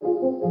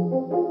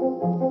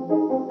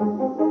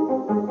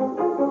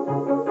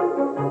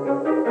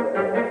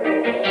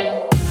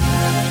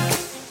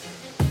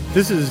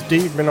This is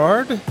Dave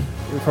Menard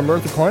from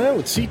North Carolina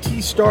with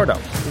CT Startup.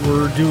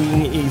 We're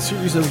doing a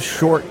series of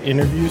short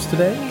interviews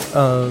today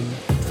from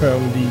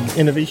the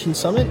Innovation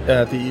Summit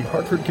at the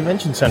Hartford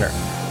Convention Center.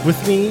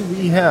 With me,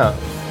 we have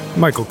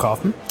Michael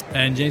Kaufman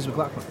and James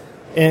McLaughlin.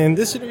 And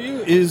this interview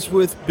is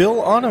with Bill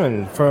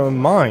Ottoman from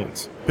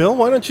Minds. Bill,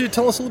 why don't you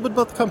tell us a little bit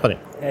about the company?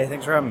 Hey,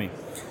 thanks for having me.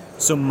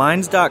 So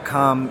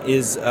Minds.com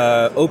is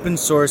an open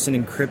source and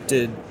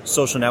encrypted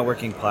social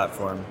networking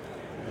platform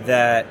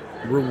that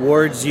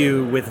rewards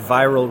you with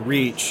viral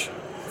reach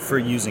for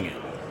using it.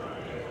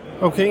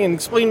 Okay, and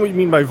explain what you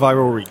mean by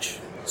viral reach.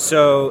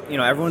 So,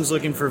 everyone's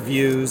looking for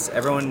views.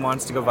 Everyone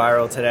wants to go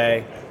viral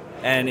today,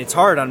 and it's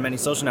hard on many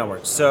social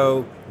networks.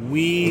 So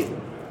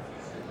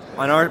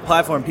on our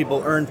platform,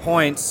 people earn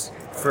points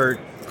for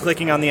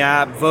clicking on the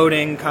app,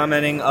 voting,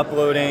 commenting,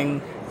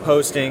 uploading,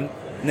 posting,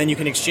 and then you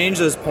can exchange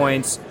those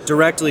points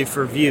directly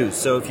for views.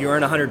 So if you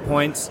earn 100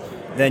 points,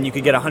 then you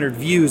could get 100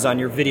 views on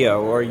your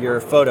video or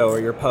your photo or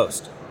your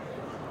post.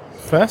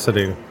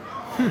 Fascinating.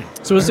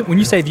 So when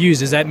you say views,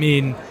 does that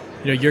mean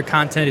your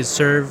content is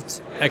served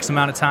X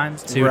amount of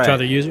times to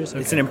other users?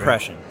 Okay, it's an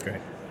impression.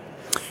 Great.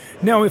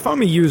 Now, if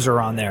I'm a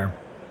user on there,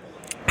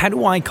 how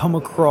do I come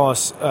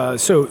across...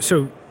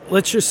 So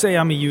let's just say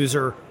I'm a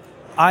user.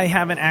 I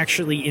haven't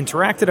actually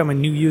interacted. I'm a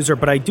new user,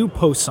 but I do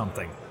post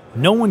something.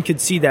 No one could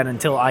see that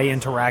until I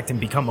interact and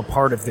become a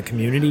part of the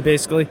community,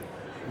 basically?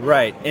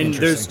 Right. And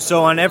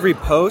so on every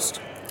post,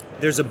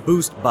 there's a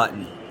boost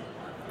button.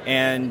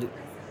 And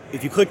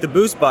if you click the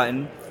boost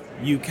button,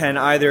 you can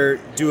either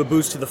do a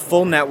boost to the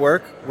full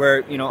network,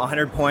 where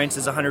 100 points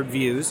is 100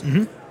 views,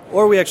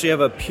 or we actually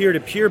have a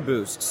peer-to-peer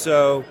boost.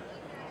 So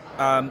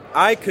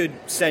I could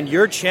send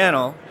your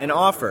channel an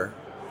offer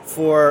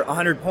for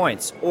 100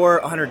 points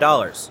or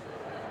 $100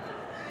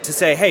 to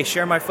say, hey,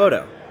 share my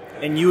photo.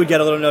 And you would get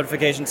a little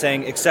notification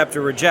saying, accept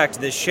or reject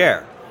this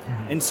share.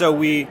 And so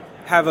we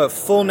have a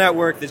full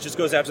network that just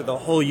goes after the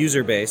whole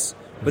user base,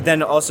 but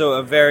then also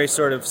a very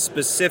sort of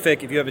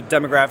specific, if you have a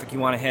demographic you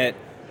want to hit,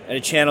 and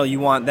a channel you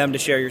want them to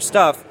share your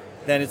stuff,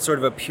 then it's sort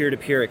of a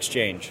peer-to-peer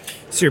exchange.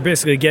 So you're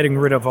basically getting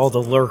rid of all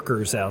the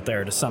lurkers out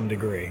there to some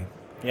degree.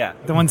 Yeah.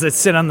 The ones that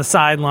sit on the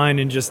sideline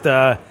and just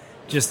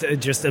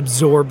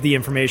absorb the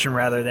information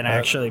rather than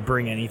actually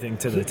bring anything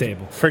to the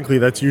table. Frankly,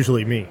 that's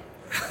usually me.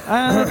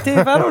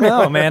 Dave, I don't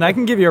know, man. I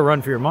can give you a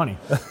run for your money.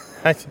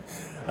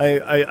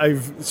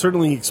 I've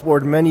certainly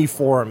explored many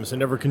forums and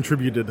never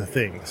contributed a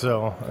thing.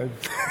 So,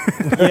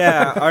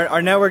 yeah,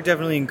 our network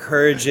definitely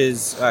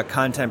encourages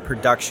content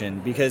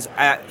production because,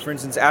 for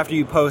instance, after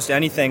you post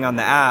anything on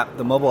the app,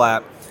 the mobile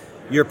app,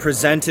 you're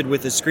presented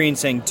with a screen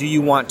saying, "Do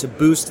you want to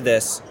boost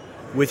this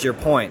with your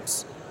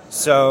points?"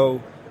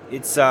 So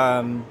it's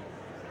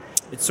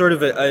sort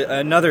of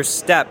another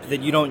step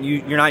that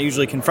you're not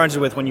usually confronted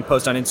with when you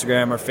post on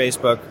Instagram or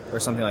Facebook or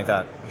something like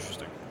that.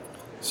 Interesting.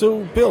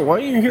 So, Bill, why are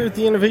you here at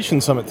the Innovation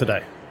Summit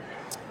today?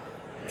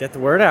 Get the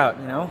word out,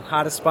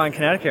 hottest spot in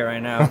Connecticut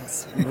right now.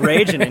 It's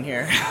raging in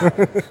here.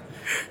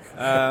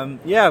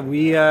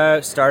 We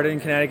started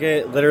in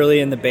Connecticut, literally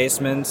in the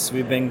basements.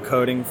 We've been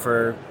coding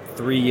for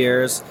 3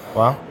 years.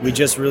 Wow. We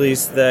just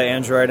released the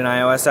Android and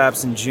iOS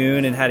apps in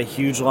June and had a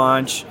huge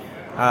launch.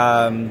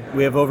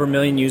 We have over 1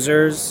 million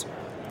users.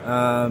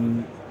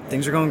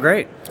 Things are going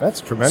great.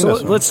 That's tremendous.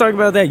 So let's talk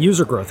about that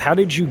user growth. How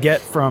did you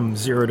get from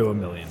 0 to 1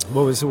 million?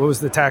 What was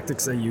the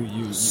tactics that you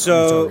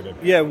targeted?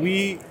 Yeah,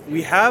 we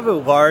have a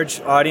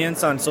large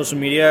audience on social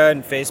media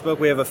and Facebook.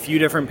 We have a few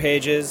different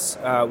pages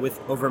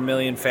with over 1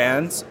 million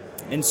fans.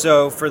 And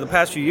so for the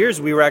past few years,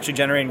 we were actually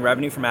generating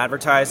revenue from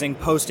advertising,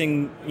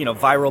 posting,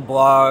 viral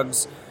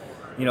blogs.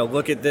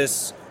 Look at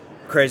this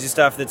crazy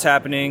stuff that's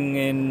happening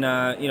in,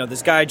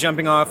 this guy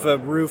jumping off a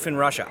roof in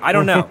Russia. I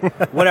don't know.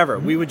 Whatever.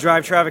 We would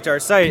drive traffic to our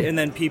site, and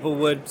then people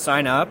would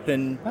sign up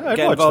and get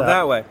involved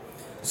that way.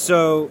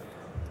 So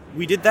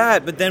we did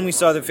that, but then we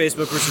saw that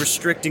Facebook was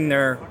restricting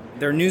their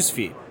news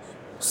feed.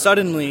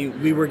 Suddenly,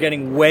 we were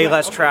getting way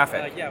less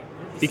traffic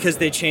because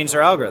they changed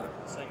their algorithm.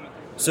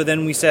 So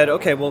then we said,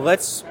 okay, well,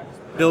 let's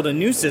build a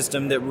new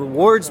system that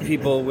rewards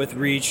people with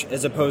reach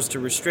as opposed to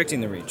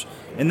restricting the reach.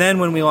 And then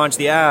when we launched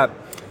the app,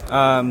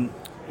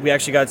 we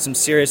actually got some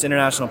serious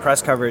international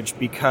press coverage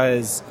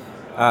because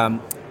I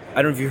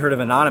don't know if you've heard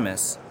of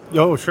Anonymous.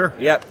 Oh, sure.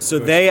 Yep. So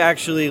they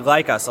actually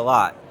like us a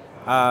lot.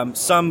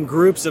 Some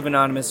groups of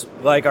Anonymous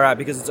like our app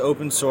because it's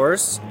open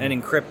source and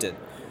encrypted.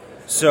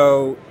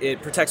 So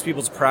it protects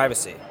people's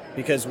privacy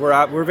because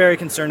we're very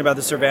concerned about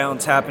the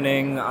surveillance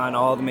happening on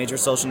all the major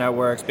social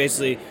networks.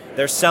 Basically,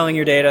 they're selling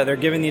your data. They're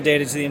giving the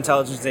data to the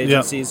intelligence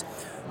agencies. Yep.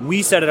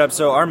 We set it up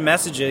so our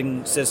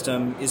messaging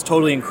system is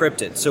totally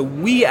encrypted. So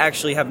we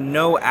actually have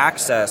no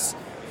access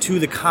to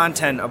the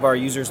content of our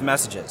users'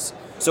 messages.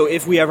 So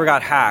if we ever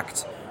got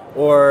hacked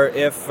or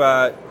if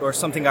or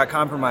something got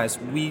compromised,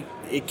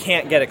 it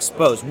can't get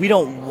exposed. We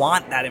don't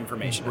want that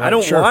information. Right, I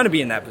don't want to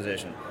be in that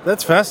position.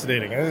 That's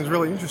fascinating. It's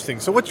really interesting.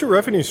 So what's your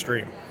revenue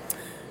stream?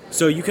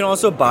 So you can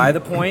also buy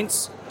the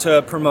points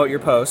to promote your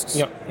posts,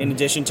 Yep. in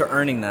addition to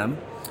earning them.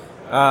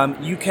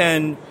 You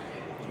can,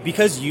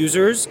 because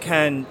users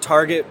can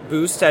target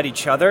boosts at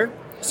each other.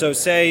 So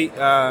say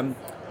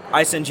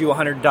I send you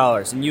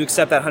 $100 and you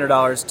accept that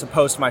 $100 to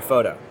post my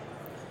photo.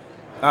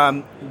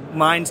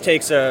 Minds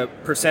takes a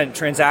 %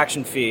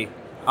 transaction fee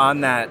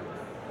on that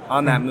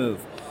move.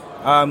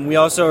 We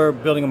also are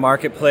building a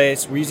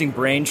marketplace. We're using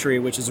Braintree,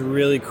 which is a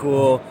really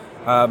cool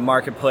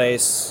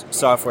marketplace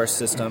software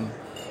system.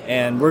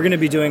 And we're going to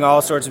be doing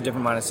all sorts of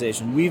different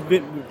monetization.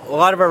 A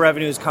lot of our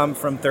revenue has come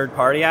from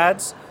third-party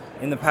ads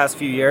in the past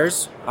few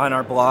years on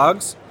our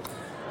blogs.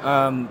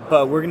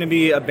 But we're going to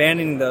be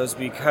abandoning those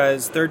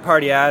because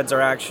third-party ads are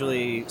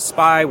actually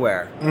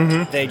spyware.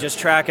 Mm-hmm. They just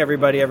track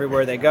everybody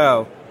everywhere they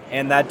go.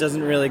 And that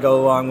doesn't really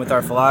go along with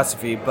our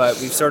philosophy, but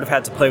we've sort of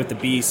had to play with the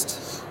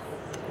beast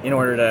in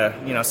order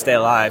to, stay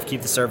alive,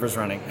 keep the servers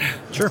running.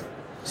 Sure.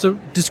 So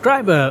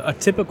describe a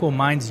typical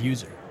Minds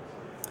user.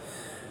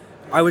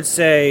 I would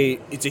say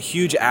it's a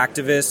huge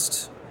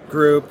activist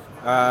group,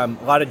 a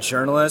lot of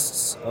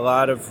journalists, a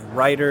lot of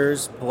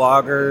writers,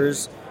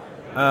 bloggers,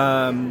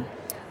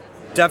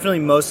 definitely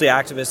mostly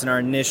activists in our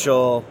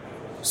initial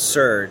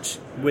surge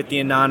with the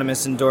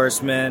anonymous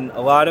endorsement.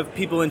 A lot of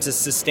people into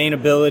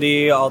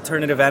sustainability,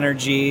 alternative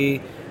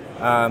energy,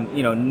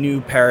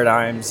 new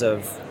paradigms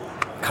of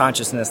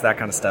consciousness, that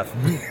kind of stuff.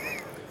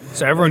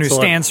 So everyone who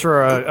Excellent. stands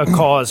for a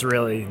cause,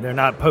 really, they're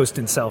not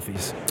posting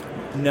selfies.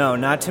 No,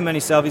 not too many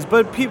selfies,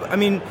 but people,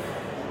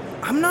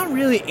 I'm not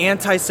really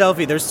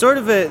anti-selfie.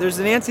 There's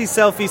an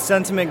anti-selfie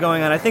sentiment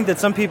going on. I think that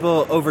some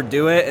people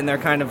overdo it and they're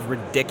kind of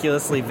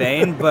ridiculously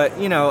vain, but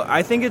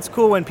I think it's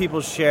cool when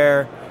people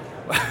share.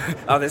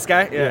 Oh, this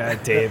guy? Yeah,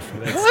 Dave.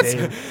 That's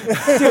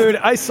Dave. Dude,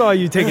 I saw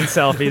you taking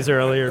selfies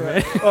earlier,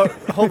 man. Oh,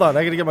 hold on.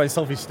 I got to get my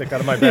selfie stick out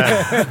of my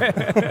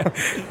bag.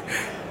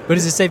 But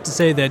is it safe to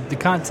say that the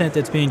content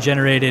that's being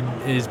generated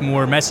is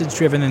more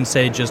message-driven than,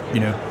 say, just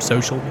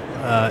social,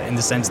 in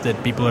the sense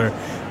that people are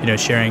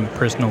sharing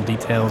personal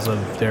details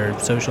of their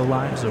social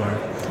lives,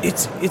 or?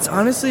 It's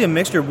honestly a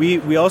mixture.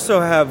 We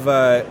also have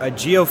a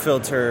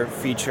geo-filter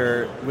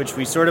feature, which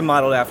we sort of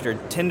modeled after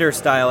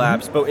Tinder-style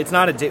apps, but it's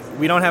not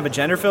we don't have a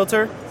gender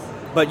filter,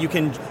 but you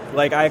can,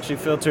 I actually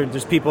filtered,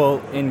 there's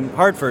people in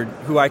Hartford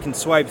who I can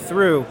swipe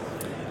through,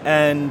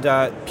 and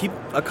a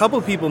couple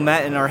of people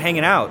met and are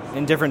hanging out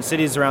in different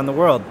cities around the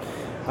world.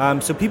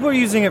 So people are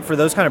using it for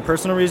those kind of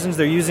personal reasons.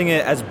 They're using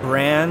it as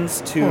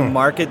brands to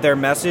market their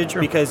message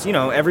because,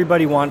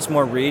 everybody wants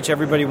more reach.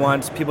 Everybody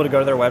wants people to go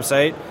to their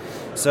website.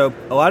 So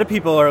a lot of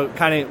people are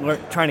kind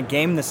of trying to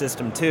game the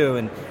system too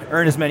and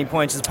earn as many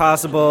points as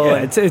possible. Yeah,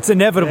 and it's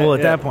inevitable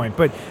at that point.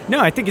 But no,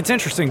 I think it's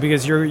interesting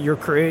because you're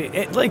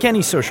like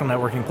any social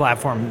networking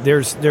platform.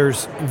 There's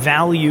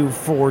value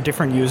for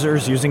different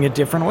users using it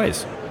different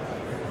ways.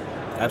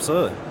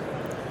 Absolutely.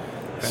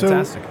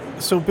 Fantastic.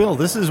 So Bill,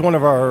 this is one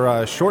of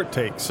our short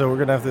takes, so we're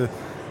gonna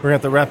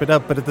have to wrap it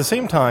up. But at the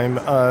same time,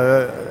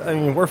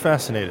 we're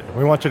fascinated.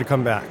 We want you to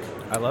come back.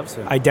 I love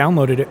to. I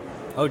downloaded it.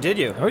 Oh, did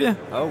you? Oh, yeah.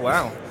 Oh,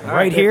 wow. All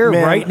Right here,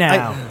 Man, right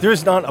now.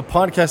 there's not a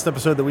podcast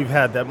episode that we've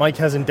had that Mike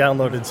hasn't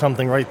downloaded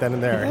something right then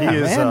and there. Yeah, He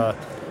is. man.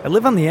 I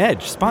live on the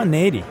edge.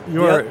 Spontaneity.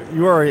 You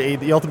are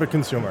the ultimate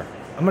consumer.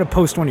 I'm going to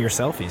post one of your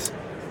selfies.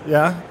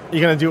 Yeah,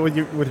 you gonna do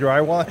it with your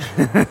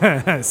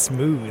iWatch,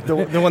 Smooth.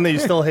 the one that you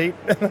still hate.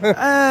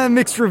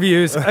 Mixed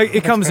reviews.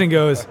 It comes and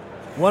goes.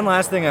 One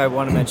last thing I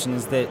want to mention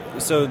is that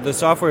the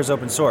software is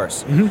open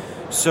source.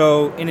 Mm-hmm.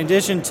 So in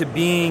addition to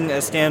being a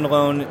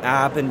standalone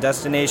app and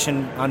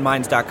destination on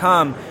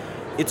Minds.com,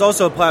 it's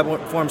also a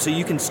platform so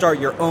you can start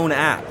your own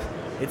app.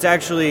 It's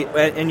actually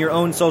in your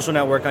own social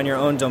network on your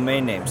own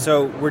domain name.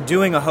 So we're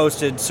doing a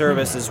hosted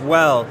service as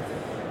well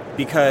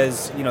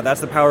because that's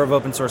the power of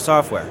open source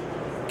software.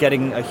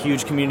 Getting a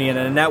huge community and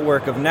a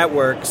network of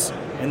networks,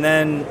 and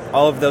then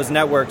all of those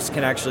networks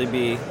can actually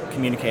be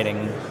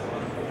communicating.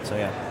 So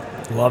yeah.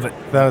 Love it.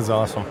 That is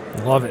awesome.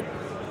 Love it.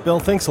 Bill,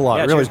 thanks a lot.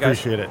 Yeah, Really cheers, guys.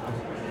 appreciate it.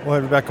 We'll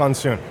have you back on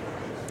soon.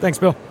 Thanks,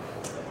 Bill.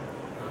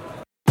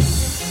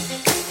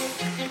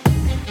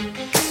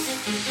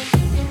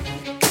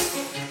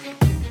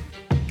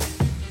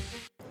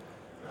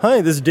 Hi,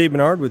 this is Dave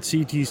Menard with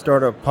CT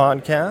Startup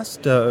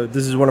Podcast.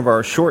 This is one of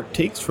our short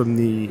takes from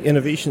the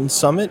Innovation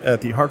Summit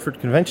at the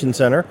Hartford Convention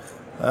Center.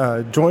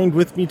 Joined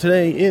with me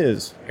today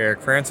is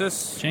Eric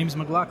Francis. James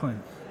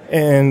McLaughlin.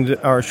 And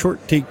our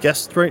short take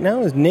guest right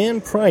now is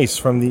Nan Price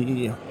from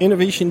the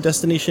Innovation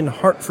Destination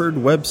Hartford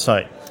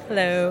website.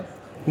 Hello.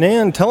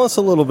 Nan, tell us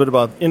a little bit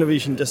about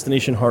Innovation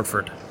Destination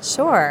Hartford.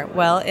 Sure.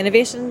 Well,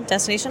 Innovation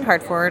Destination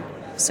Hartford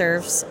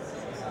serves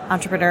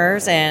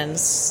entrepreneurs and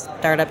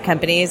startup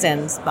companies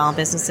and small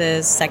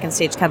businesses, second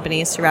stage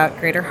companies throughout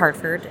Greater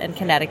Hartford and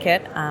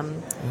Connecticut.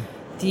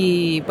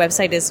 The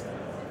website is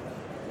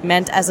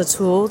meant as a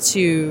tool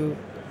to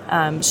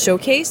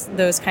showcase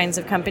those kinds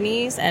of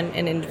companies and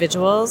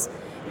individuals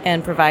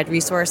and provide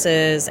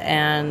resources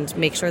and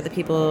make sure that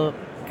people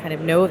kind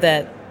of know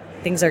that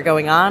things are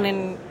going on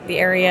in the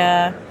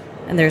area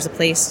and there's a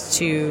place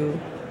to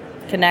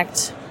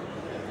connect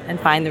and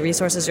find the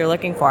resources you're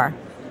looking for.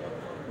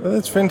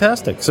 That's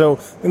fantastic. So,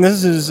 and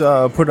this is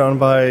put on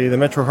by the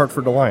Metro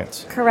Hartford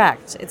Alliance.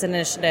 Correct. It's an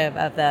initiative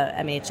of the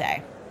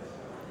MHA.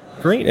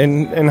 Great.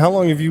 And how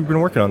long have you been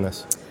working on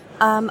this?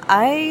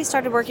 I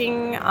started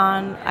working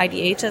on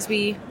IDH, as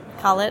we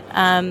call it,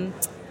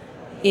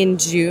 in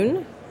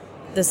June.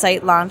 The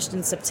site launched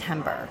in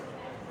September.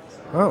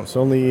 Oh, it's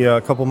only a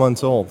couple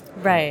months old.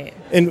 Right.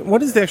 And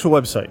what is the actual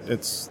website?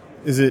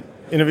 Is it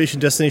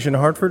Innovation Destination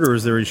Hartford, or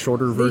is there a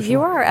shorter version? The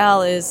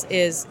URL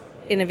is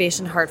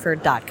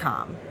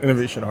innovationhartford.com.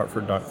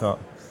 Innovationhartford.com.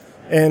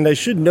 And I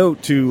should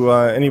note to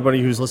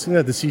anybody who's listening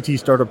that the CT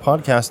Startup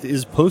Podcast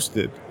is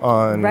posted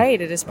on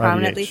Right, it is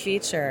prominently IDH.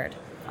 featured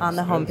on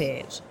the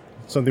homepage.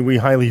 Something we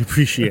highly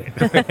appreciate.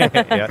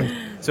 Yeah.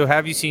 So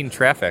have you seen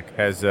traffic?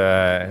 Has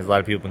a lot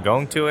of people been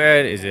going to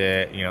it? Is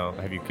it,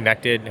 have you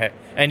connected?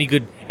 Any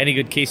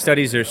good case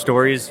studies or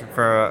stories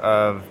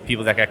of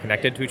people that got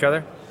connected to each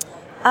other?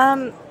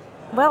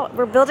 Well,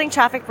 we're building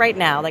traffic right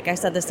now. Like I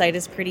said, the site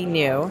is pretty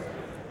new.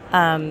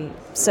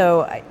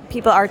 So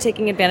people are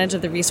taking advantage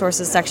of the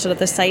resources section of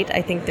the site.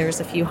 I think there's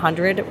a few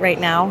hundred right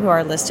now who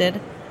are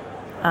listed.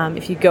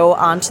 If you go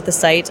onto the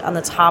site, on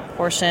the top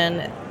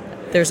portion,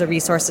 there's a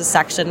resources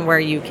section where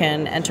you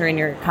can enter in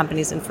your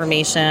company's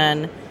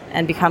information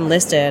and become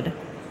listed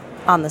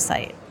on the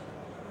site.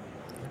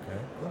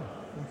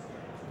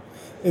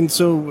 And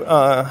so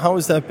how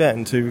has that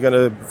been? So you've got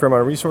a fair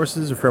amount of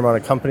resources, a fair amount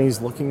of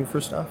companies looking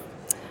for stuff?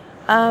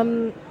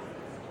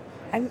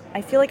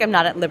 I feel like I'm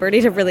not at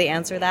liberty to really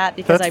answer that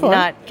because That's I'm fine.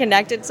 not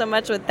connected so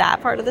much with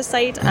that part of the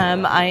site.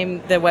 I'm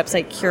the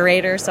website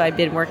curator, so I've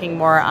been working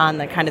more on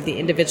the kind of the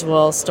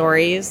individual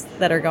stories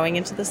that are going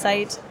into the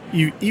site.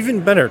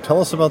 Even better,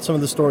 tell us about some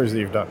of the stories that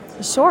you've done.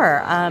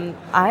 Sure.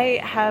 I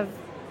have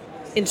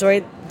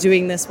enjoyed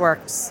doing this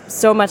work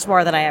so much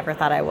more than I ever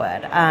thought I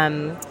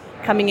would.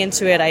 Coming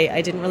into it,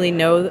 I didn't really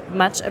know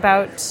much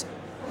about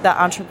the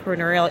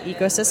entrepreneurial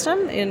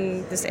ecosystem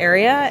in this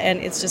area, and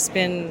it's just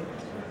been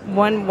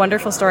one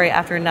wonderful story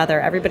after another.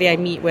 Everybody I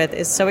meet with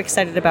is so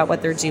excited about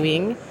what they're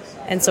doing,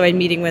 and so I'm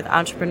meeting with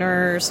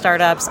entrepreneurs,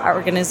 startups,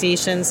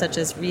 organizations such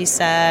as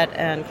Reset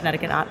and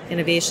Connecticut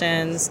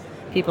Innovations,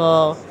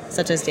 people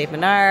such as Dave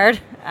Menard.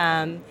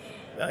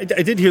 I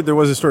did hear there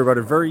was a story about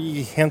a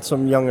very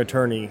handsome young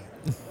attorney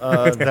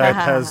that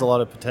has a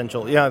lot of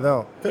potential. Yeah,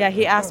 no. Yeah,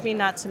 he asked me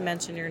not to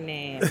mention your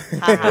name.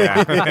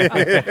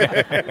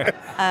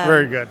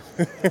 Very good.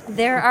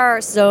 There are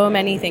so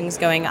many things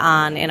going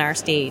on in our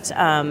state,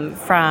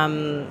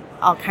 from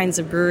all kinds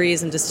of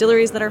breweries and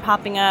distilleries that are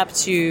popping up,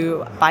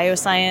 to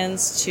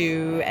bioscience,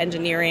 to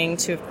engineering,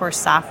 to, of course,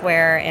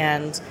 software.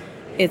 And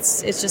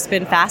it's just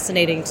been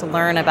fascinating to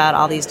learn about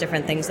all these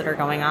different things that are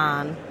going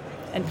on.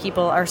 And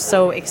people are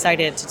so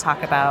excited to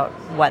talk about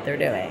what they're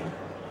doing.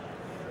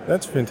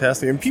 That's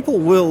fantastic. And people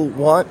will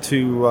want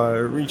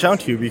to reach out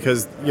to you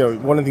because,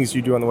 one of the things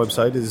you do on the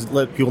website is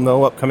let people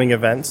know upcoming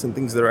events and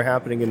things that are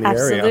happening in the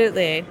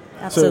area.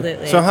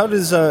 Absolutely. So what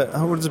is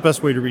the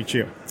best way to reach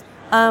you?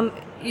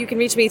 You can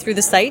reach me through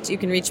the site. You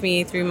can reach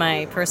me through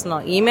my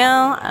personal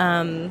email.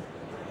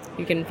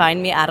 You can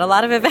find me at a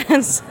lot of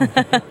events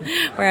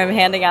where I'm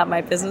handing out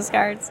my business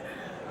cards.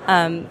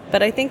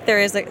 But I think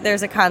there's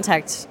a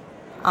contact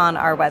on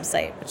our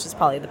website, which is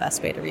probably the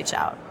best way to reach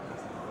out.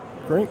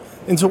 Great.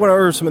 And so what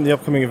are some of the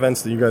upcoming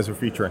events that you guys are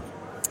featuring?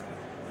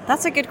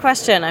 That's a good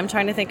question. I'm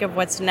trying to think of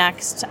what's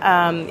next.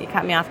 You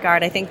caught me off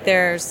guard. I think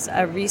there's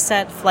a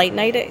Reset Flight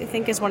Night, I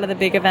think, is one of the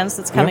big events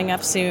that's coming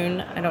up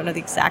soon. I don't know the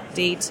exact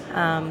date.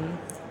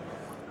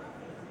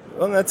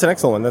 Well, that's an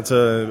excellent one. That's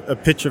a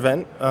pitch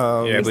event.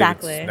 I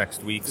Exactly. believe it's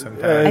next week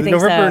sometime. I think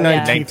November so,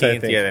 yeah. 19th, I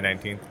 19th, think. yeah, the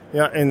 19th.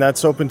 Yeah, and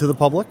that's open to the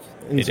public.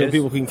 And It so is.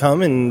 people can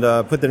come and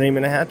put their name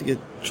in a hat to get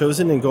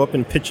chosen and go up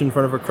and pitch in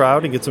front of a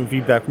crowd and get some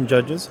feedback from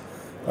judges.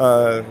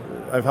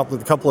 I've helped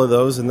with a couple of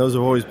those, and those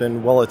have always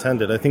been well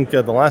attended. I think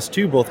the last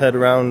two both had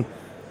around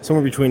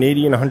somewhere between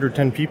 80 and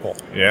 110 people.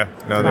 Yeah.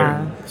 No,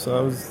 Wow. So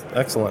that was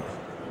excellent.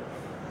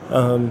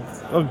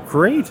 Oh,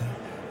 great.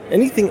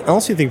 Anything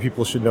else you think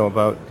people should know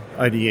about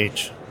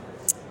IDH?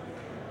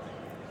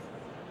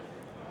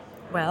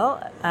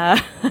 Well,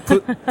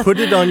 Put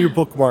it on your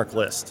bookmark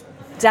list.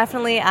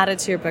 definitely add it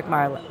to your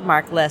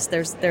bookmark list.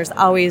 There's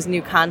always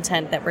new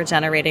content that we're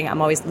generating.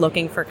 I'm always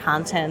looking for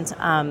content.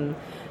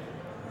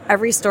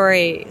 Every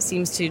story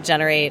seems to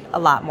generate a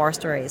lot more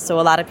stories. So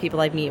a lot of people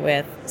I meet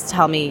with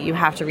tell me you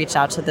have to reach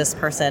out to this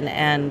person,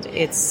 and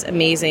it's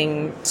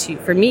amazing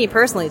for me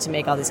personally to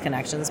make all these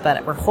connections.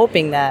 But we're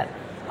hoping that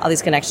all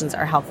these connections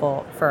are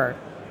helpful for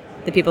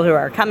the people who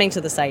are coming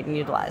to the site and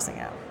utilizing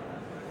it.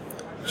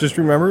 Just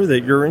remember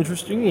that you're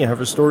interesting, you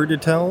have a story to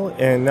tell,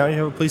 and now you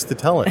have a place to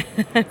tell it.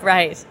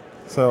 Right.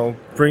 So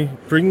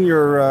bring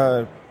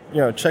your,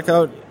 check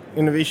out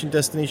Innovation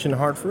Destination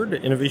Hartford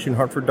at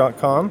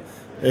innovationhartford.com.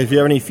 If you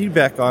have any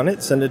feedback on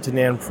it, send it to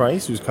Nan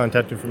Price, whose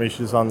contact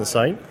information is on the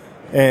site.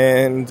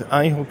 And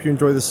I hope you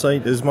enjoy the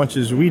site as much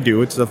as we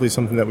do. It's definitely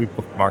something that we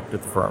bookmarked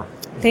at the firm.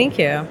 Thank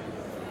you.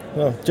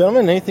 Well,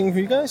 gentlemen, anything for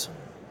you guys?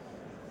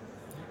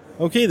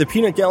 Okay, the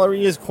peanut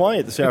gallery is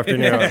quiet this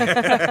afternoon.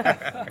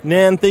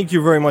 Nan, thank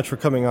you very much for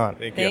coming on.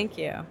 Thank you. Thank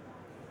you.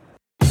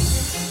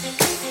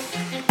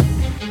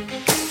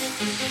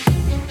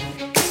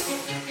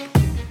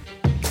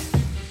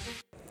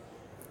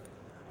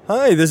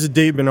 Hi, this is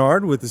Dave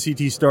Bernard with the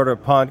CT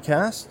Startup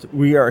Podcast.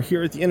 We are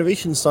here at the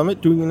Innovation Summit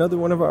doing another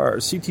one of our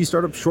CT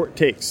Startup short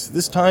takes,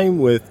 this time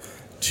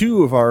with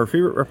two of our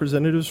favorite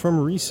representatives from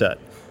Reset.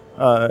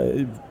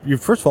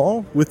 First of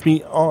all, with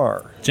me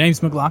are...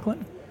 James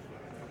McLaughlin.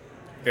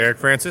 Eric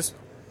Francis.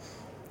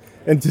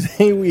 And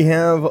today we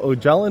have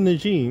Ojala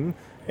Najim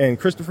and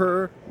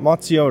Christopher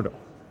Mazziotto.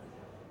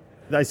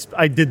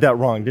 I did that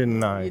wrong,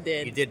 didn't I? You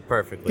did. You did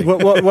perfectly.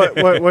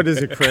 What is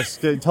it, Chris?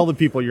 Tell the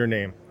people your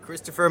name.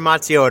 Christopher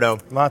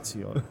Mazziotto.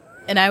 Mazziotto.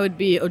 And I would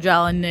be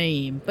Ojala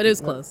Naeem, but it was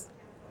close.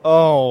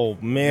 Oh,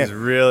 He's man.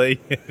 really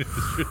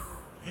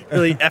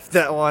effed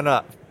that one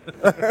up.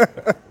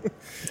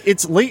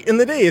 It's late in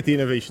the day at the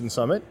Innovation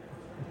Summit.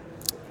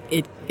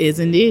 It is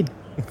indeed.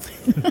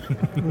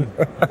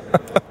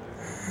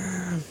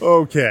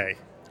 Okay.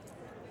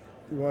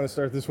 You want to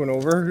start this one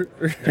over?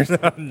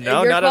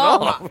 No, Your not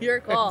call. at all. Your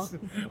call.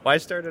 Why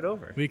start it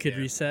over? We could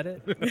reset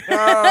it.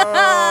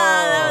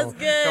 That was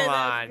good. Come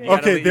on.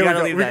 Okay,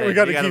 there we go. We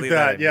got to keep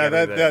that. Yeah,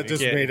 that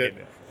just You made can't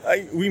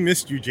it. We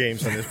missed you,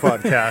 James, on this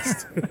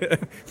podcast.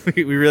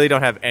 we really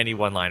don't have any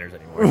one-liners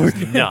anymore.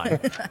 There's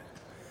none.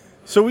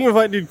 So we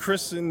invited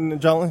Chris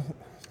and Jolly.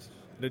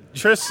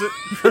 Chris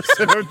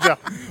and Ojala.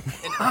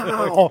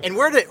 Wow. And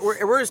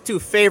we're his two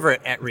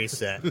favorite at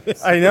Reset.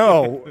 I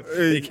know.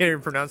 You can't even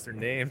pronounce their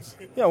names.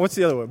 Yeah, what's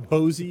the other one?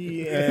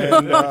 Bozy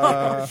and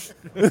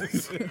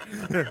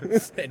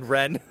And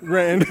Ren.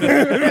 Rand.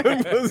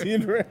 Bozy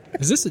and Rand.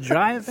 Is this a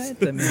dry event?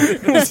 I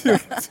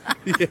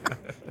mean,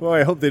 Well,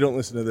 I hope they don't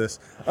listen to this.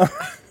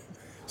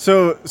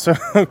 So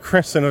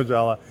Chris and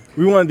Ojala,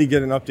 we wanted to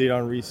get an update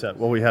on Reset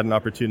while we had an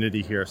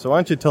opportunity here. So why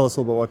don't you tell us a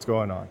little bit what's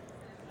going on?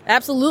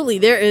 Absolutely.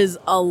 There is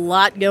a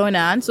lot going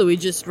on. So we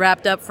just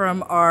wrapped up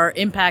from our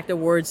Impact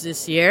Awards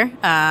this year.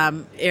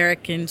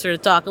 Eric can sort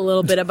of talk a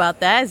little bit about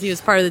that, as he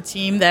was part of the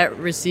team that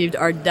received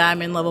our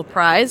diamond level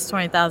prize,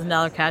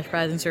 $20,000 cash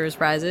prize and service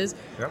prizes.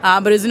 Yep.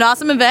 But it was an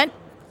awesome event.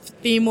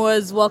 Theme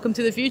was Welcome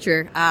to the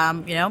Future.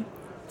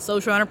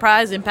 Social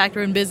enterprise,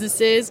 impact-driven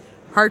businesses,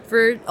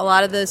 Hartford, a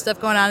lot of the stuff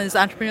going on in this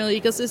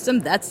entrepreneurial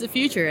ecosystem, that's the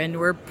future, and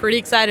we're pretty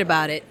excited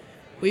about it.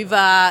 We've,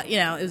 it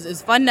was a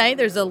fun night.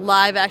 There's a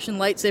live action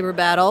lightsaber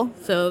battle.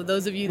 So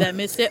those of you that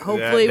missed it,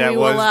 hopefully that we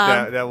will.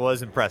 That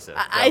was impressive.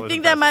 I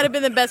think that might have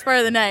been the best part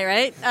of the night,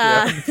 right?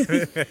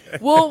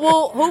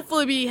 We'll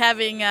hopefully be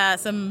having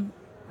some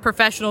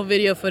professional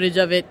video footage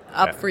of it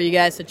up for you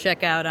guys to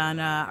check out on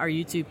our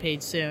YouTube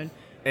page soon.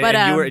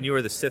 And you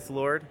were the Sith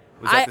Lord.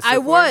 Was that the Sith I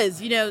Lord?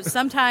 was.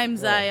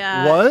 Sometimes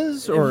I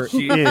Was or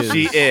She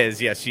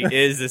is. Yes, she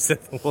is the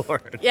Sith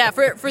Lord. Yeah,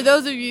 for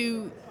those of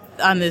you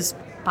on this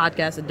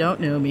podcast that don't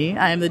know me,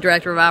 I am the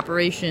director of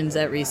operations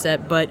at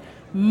Reset, but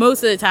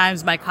most of the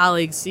times my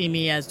colleagues see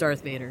me as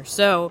Darth Vader.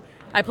 So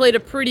I played a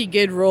pretty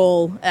good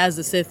role as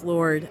the Sith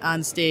Lord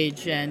on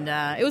stage, and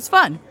it was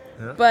fun.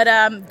 Yeah.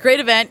 But great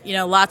event,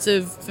 lots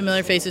of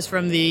familiar faces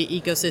from the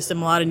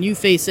ecosystem, a lot of new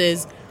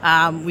faces.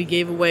 We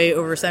gave away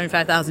over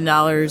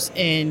 $75,000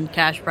 in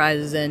cash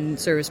prizes and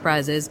service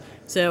prizes.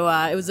 So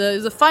it was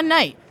a fun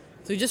night.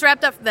 So we just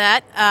wrapped up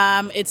that.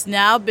 It's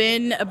now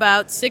been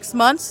about 6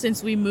 months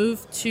since we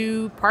moved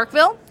to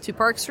Parkville, to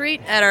Park Street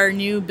at our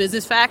new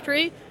business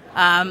factory.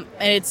 And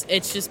it's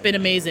just been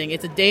amazing.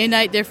 It's a day and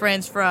night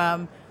difference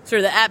from sort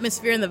of the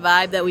atmosphere and the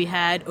vibe that we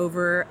had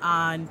over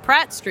on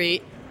Pratt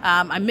Street.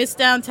 I miss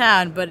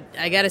downtown, but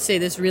I got to say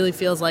this really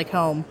feels like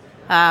home.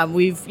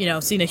 We've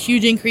seen a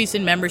huge increase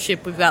in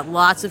membership. We've got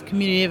lots of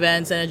community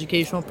events and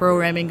educational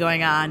programming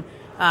going on.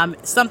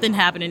 Something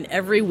happening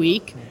every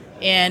week.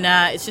 And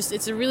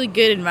it's a really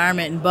good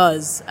environment and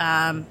buzz.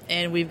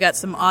 And we've got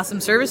some awesome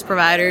service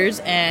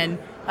providers and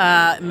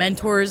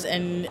mentors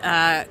and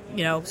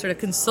sort of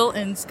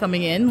consultants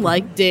coming in,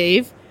 like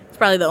Dave. It's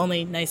probably the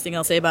only nice thing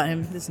I'll say about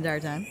him this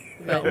entire time.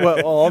 But,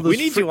 well, all those We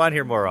need you on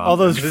here more often. all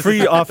those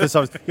free office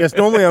hours. Yes,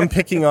 normally I'm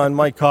picking on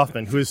Mike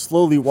Kaufman, who is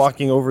slowly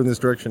walking over in this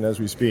direction as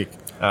we speak.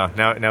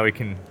 Now we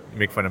can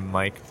make fun of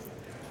Mike.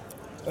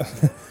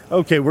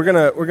 Okay, we're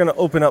gonna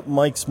open up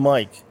Mike's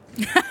mic.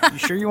 You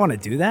sure you want to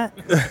do that?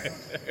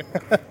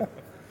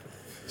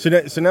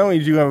 So now we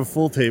do have a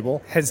full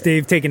table. Has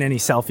Dave taken any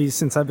selfies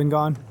since I've been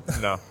gone?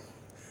 No.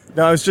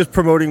 No, I was just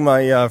promoting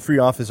my free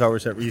office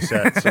hours at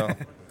Reset. So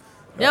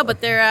no,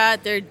 but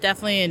they're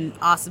definitely an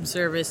awesome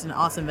service and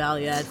awesome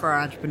value add for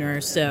our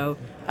entrepreneurs. So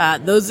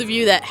those of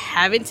you that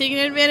haven't taken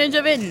advantage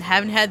of it and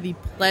haven't had the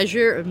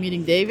pleasure of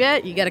meeting Dave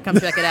yet, you got to come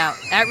check it out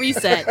at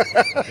Reset.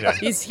 Yeah.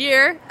 He's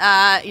here,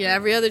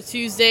 every other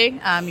Tuesday.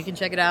 You can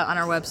check it out on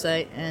our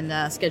website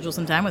and schedule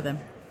some time with him.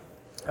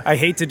 I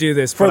hate to do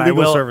this, For but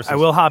legal services. I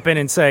will hop in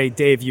and say,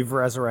 Dave, you've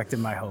resurrected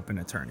my hope in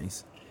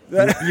attorneys.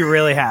 You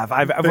really have.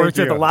 I've worked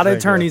with a lot of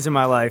attorneys in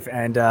my life,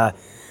 and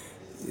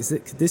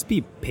could this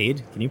be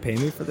paid? Can you pay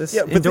me for this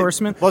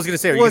endorsement? I was going to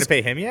say, are you going to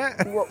pay him yet?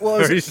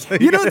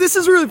 This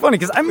is really funny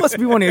because I must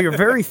be one of your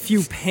very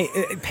few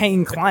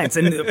paying clients,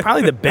 and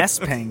probably the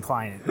best paying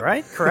client,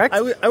 right? Correct?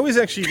 I was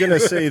actually going to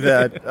say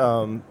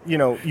that,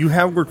 you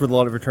have worked with a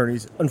lot of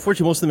attorneys.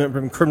 Unfortunately, most of them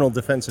have been criminal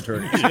defense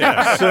attorneys.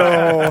 Yeah.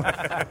 So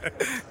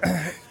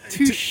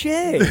Touche.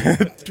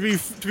 To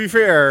be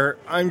fair,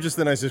 I'm just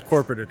the nicest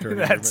corporate attorney.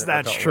 That's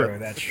Right? true.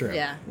 That's true.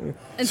 Yeah.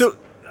 And So,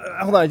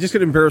 hold on, I just got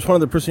to embarrass one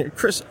other person here.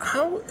 Chris,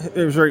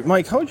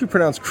 Mike, how would you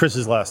pronounce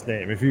Chris's last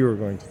name if you were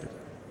going to do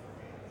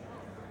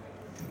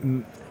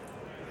it?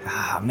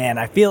 Ah, man,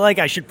 I feel like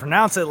I should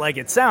pronounce it like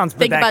it sounds. But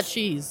think that about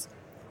cheese.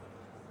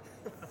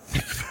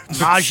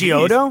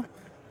 Maggiotto?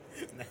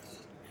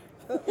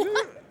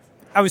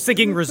 I was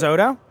thinking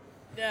risotto.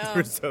 No.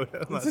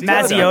 Risotto.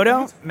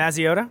 Mazziotto?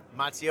 Mazziotto.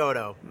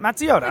 Mazziotto.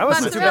 That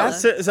wasn't too bad.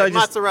 Mozzarella. I just,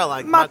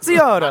 Mozzarella.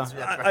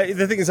 Mazziotto.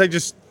 the thing is, I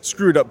just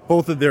screwed up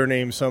both of their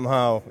names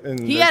somehow. And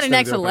He that had an started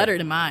extra up. letter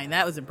to mine.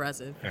 That was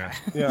impressive.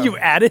 Yeah. You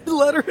added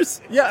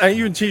letters? Yeah, I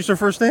even changed their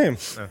first name.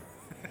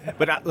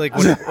 But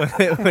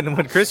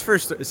when Chris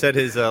first said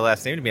his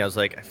last name to me, I was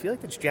like, I feel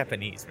like it's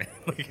Japanese, man.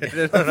 Like,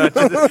 I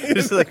don't know,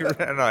 just like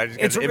I don't know. I just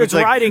got It's an image,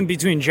 like, riding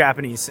between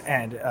Japanese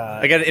and.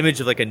 I got an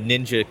image of like a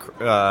ninja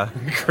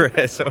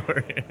Chris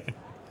over here.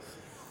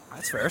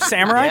 That's fair.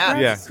 Samurai? Yeah.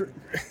 perhaps? Yeah.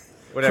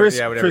 Whatever, Chris,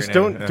 yeah, whatever Chris,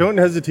 your name is. don't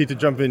hesitate to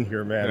jump in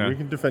here, man. Yeah. You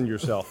can defend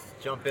yourself.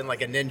 Jump in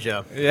like a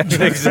ninja. Yeah,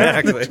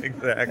 exactly.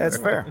 That's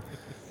fair.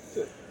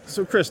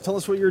 So, Chris, tell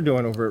us what you're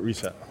doing over at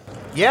Reset.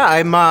 Yeah,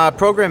 I'm a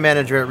program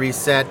manager at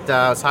Reset.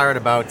 I was hired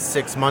about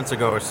 6 months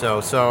ago or so.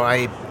 So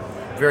I'm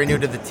very new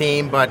to the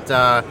team, but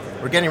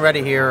we're getting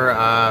ready here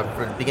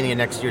for the beginning of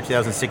next year,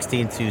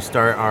 2016, to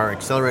start our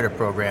accelerator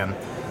program.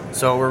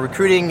 So we're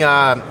recruiting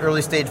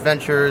early stage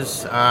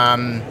ventures,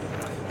 and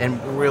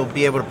we'll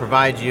be able to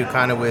provide you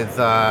kind of with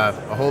a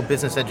whole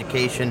business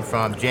education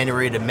from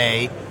January to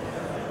May.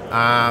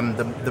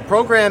 The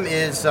program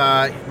is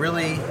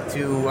really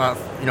to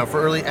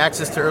for early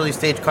access to early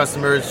stage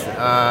customers,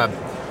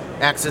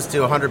 access to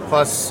 100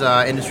 plus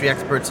industry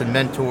experts and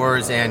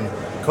mentors, and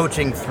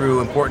coaching through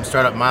important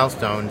startup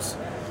milestones.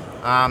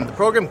 The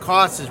program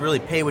cost is really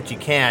pay what you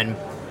can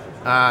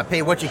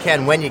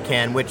when you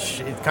can,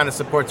 which it kind of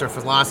supports our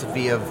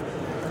philosophy of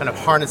kind of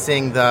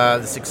harnessing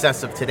the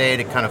success of today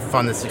to kind of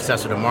fund the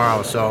success of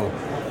tomorrow. So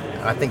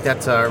I think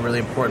that's a really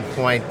important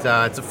point.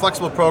 It's a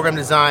flexible program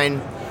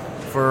design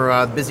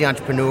for the busy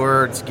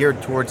entrepreneur. It's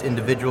geared towards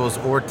individuals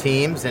or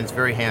teams, and it's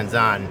very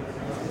hands-on.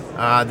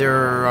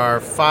 There are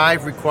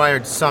 5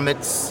 required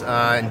summits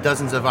and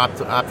dozens of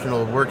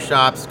optional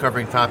workshops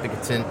covering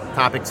topics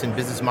in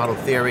business model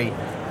theory,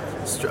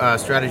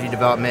 strategy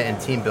development, and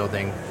team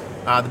building.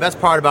 The best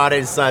part about it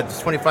is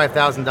there's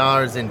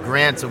 $25,000 in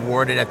grants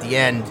awarded at the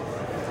end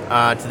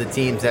to the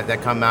teams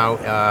that come out,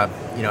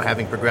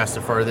 having progressed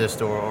the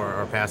furthest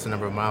or passed a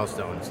number of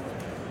milestones.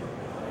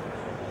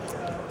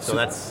 So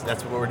that's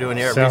what we're doing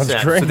here at Sounds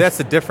Reset. great. So that's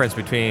the difference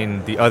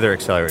between the other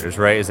accelerators,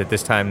 right? Is that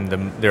this time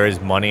there is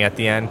money at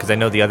the end? Because I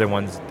know the other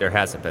ones there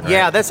hasn't been. Right?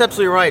 Yeah, that's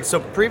absolutely right. So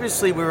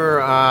previously we were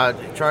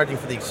charging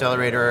for the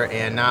accelerator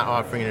and not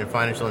offering a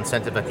financial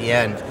incentive at the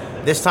end.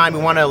 This time we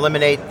want to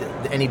eliminate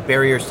any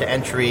barriers to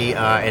entry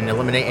and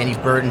eliminate any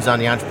burdens on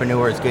the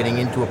entrepreneurs getting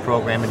into a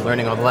program and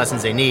learning all the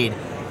lessons they need.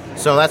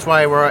 So that's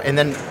why and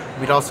then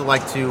we'd also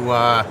like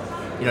to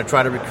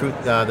try to recruit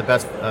the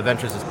best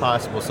ventures as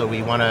possible. So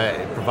we want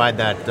to provide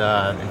that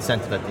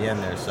incentive at the end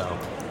there. So.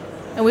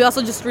 And we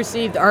also just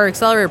received, our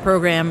accelerator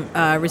program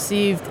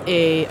received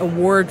a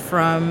award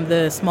from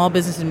the Small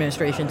Business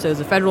Administration. So it's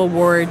a federal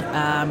award,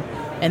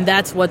 and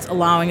that's what's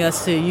allowing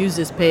us to use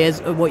this pay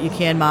as what you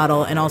can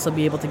model and also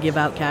be able to give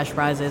out cash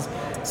prizes.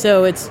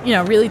 So it's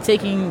really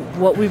taking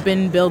what we've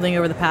been building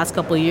over the past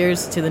couple of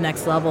years to the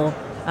next level,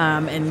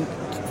 and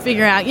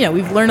figuring out,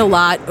 we've learned a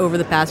lot over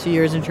the past few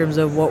years in terms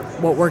of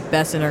what worked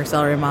best in our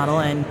accelerator model,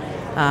 and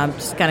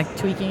just kind of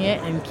tweaking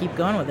it and keep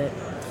going with it.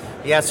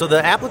 Yeah, so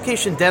the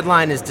application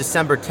deadline is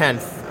December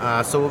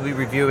 10th, so we'll be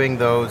reviewing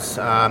those.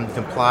 You can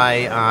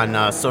apply on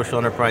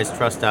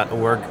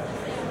socialenterprisetrust.org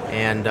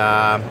and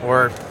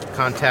or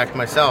contact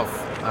myself,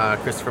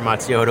 Christopher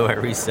Mazziotto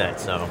at Reset.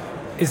 So,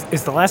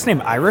 Is the last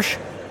name Irish?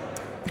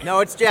 no,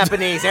 it's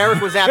Japanese.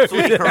 Eric was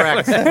absolutely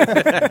correct.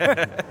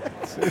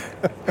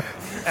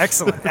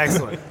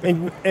 Excellent.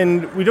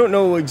 And we don't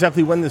know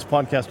exactly when this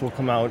podcast will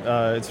come out.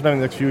 It's sometime in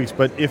the next few weeks,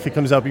 but if it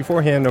comes out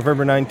beforehand,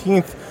 November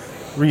 19th,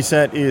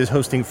 Reset is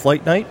hosting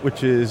Flight Night,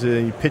 which is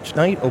a pitch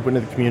night open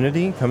to the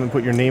community. Come and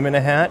put your name in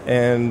a hat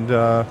and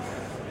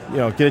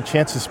get a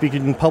chance to speak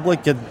in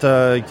public,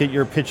 get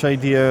your pitch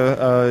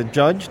idea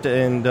judged,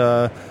 and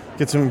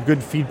get some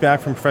good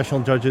feedback from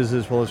professional judges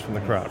as well as from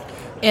the crowd.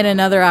 And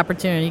another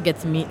opportunity to get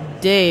to meet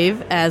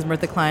Dave, as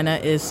Mirtha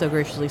Kleina is so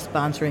graciously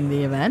sponsoring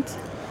the event.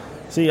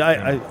 See,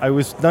 I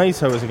was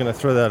nice. I wasn't going to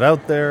throw that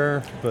out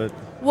there, but...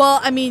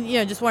 Well, I mean,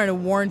 just wanted to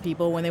warn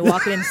people when they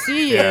walk in and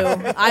see you.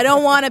 I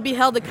don't want to be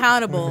held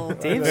accountable.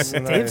 Dave's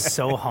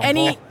so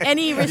humble.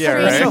 Any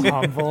restraining, So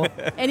humble.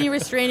 any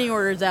restraining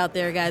orders out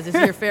there, guys? This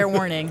is your fair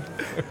warning.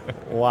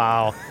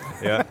 Wow.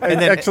 Yeah. And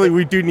then, actually,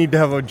 we do need to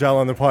have Ojala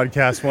on the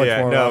podcast much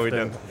more no, often. we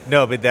don't.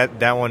 No, but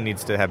that one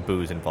needs to have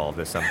booze involved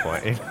at some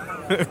point.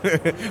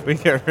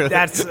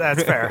 That's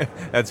fair.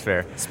 That's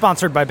fair.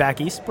 Sponsored by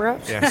Back East,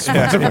 perhaps? Yeah,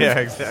 yeah,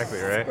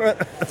 exactly, right?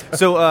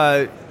 So,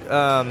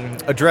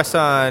 address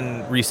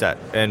on Reset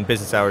and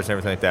business hours and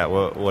everything like that.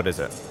 What is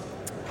it?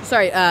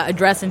 Sorry,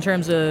 address in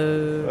terms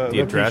of... The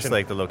address,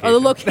 like the location. Oh,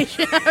 the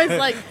location. I was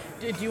like,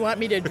 do you want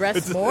me to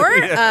address more?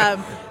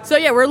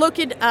 We're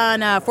located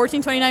on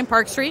 1429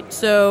 Park Street.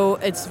 So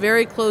it's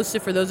very close to,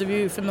 for those of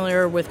you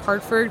familiar with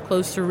Hartford,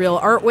 close to Real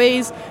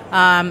Artways.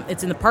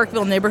 It's in the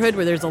Parkville neighborhood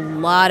where there's a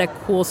lot of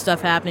cool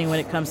stuff happening when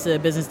it comes to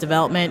business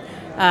development.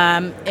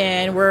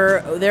 And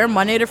we're there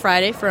Monday to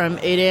Friday from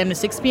 8 a.m. to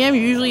 6 p.m.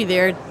 Usually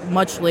there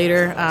much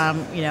later,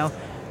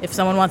 If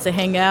someone wants to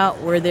hang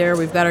out, we're there.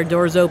 We've got our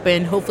doors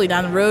open. Hopefully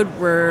down the road,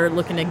 we're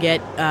looking to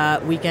get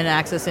weekend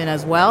access in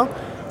as well.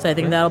 So I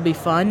think that'll be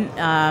fun.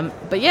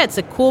 But yeah, it's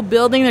a cool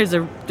building. There's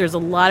a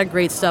lot of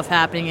great stuff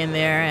happening in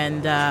there,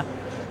 and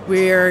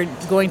we're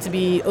going to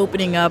be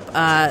opening up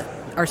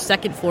our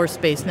second floor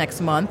space next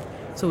month.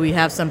 So we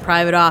have some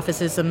private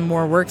offices, some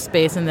more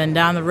workspace, and then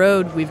down the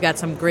road, we've got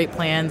some great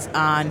plans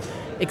on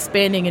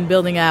expanding and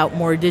building out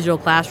more digital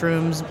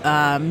classrooms,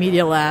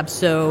 media labs.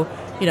 So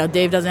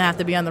Dave doesn't have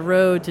to be on the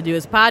road to do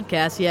his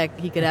podcast.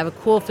 He could have a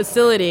cool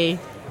facility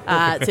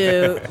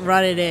to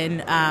run it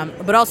in,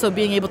 but also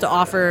being able to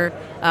offer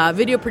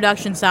video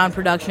production, sound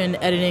production,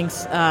 editing,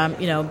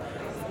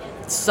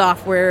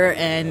 software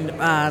and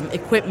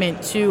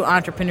equipment to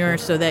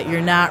entrepreneurs so that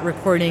you're not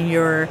recording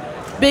your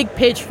big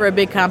pitch for a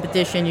big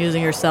competition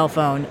using your cell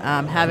phone.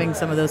 Having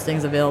some of those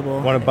things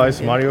available. Want to buy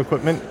some audio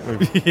equipment?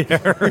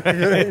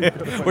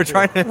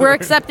 We're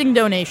accepting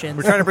donations.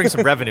 We're trying to bring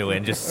some revenue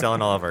in, just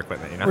selling all of our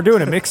equipment. We're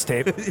doing a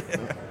mixtape.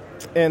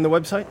 And the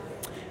website?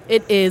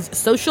 It is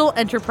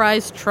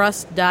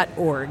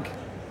socialenterprisetrust.org.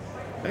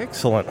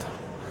 Excellent.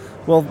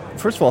 Well,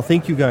 first of all,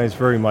 thank you guys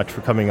very much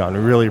for coming on. We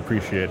really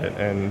appreciate it.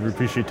 And we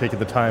appreciate taking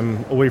the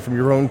time away from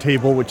your own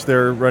table, which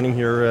they're running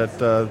here at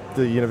the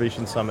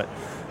Innovation Summit.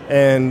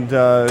 And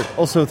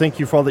also, thank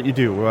you for all that you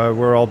do.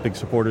 We're all big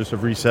supporters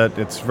of Reset.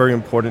 It's very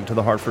important to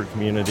the Hartford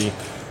community.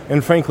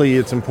 And frankly,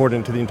 it's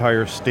important to the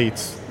entire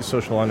state's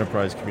social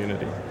enterprise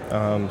community.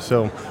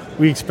 So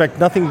we expect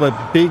nothing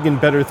but big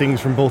and better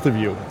things from both of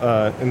you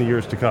in the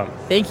years to come.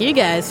 Thank you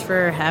guys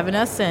for having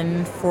us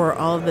and for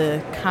all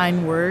the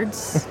kind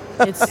words.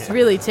 It's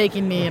really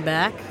taking me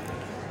aback.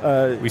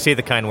 We say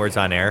the kind words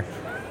on air.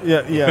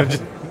 Yeah.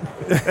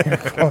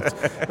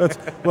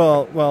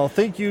 Well,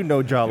 thank you,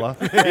 Nojala.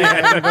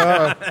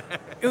 And,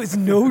 It was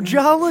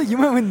Nojala? You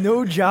went with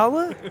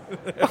Nojala?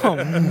 Oh,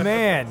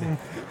 man.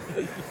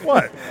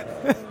 what?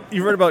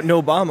 You read about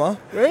Nobama,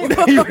 right?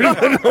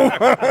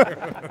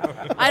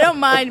 I don't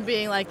mind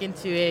being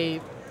into a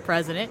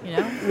president,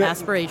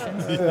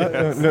 aspirations.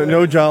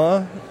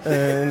 Nojala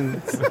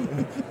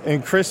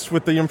and Chris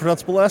with the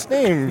impronounceable last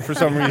name for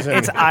some reason.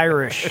 It's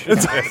Irish.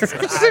 It's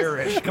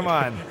Irish. Come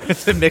on.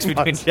 It's a mix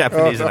between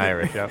Japanese and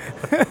Irish. Yeah.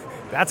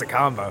 That's a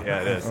combo.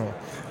 Yeah, it is. Oh.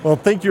 Well,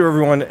 thank you,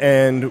 everyone,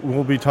 and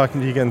we'll be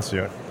talking to you again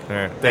soon. All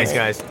right. Thanks,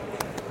 guys.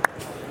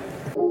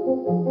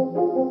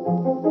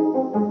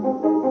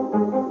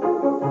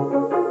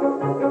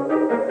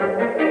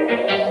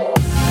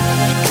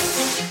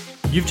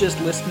 You've just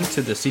listened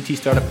to the CT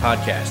Startup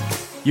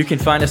Podcast. You can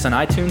find us on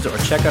iTunes or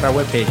check out our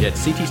webpage at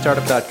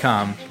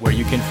ctstartup.com, where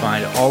you can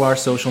find all our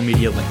social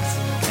media links.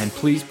 And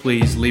please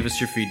leave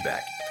us your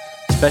feedback.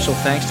 Special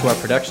thanks to our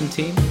production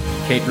team,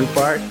 Kate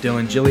Rupart,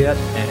 Dylan Gilliatt,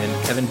 and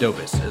Evan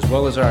Dobis, as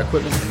well as our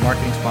equipment and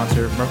marketing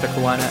sponsor, North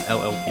Carolina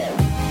LLP.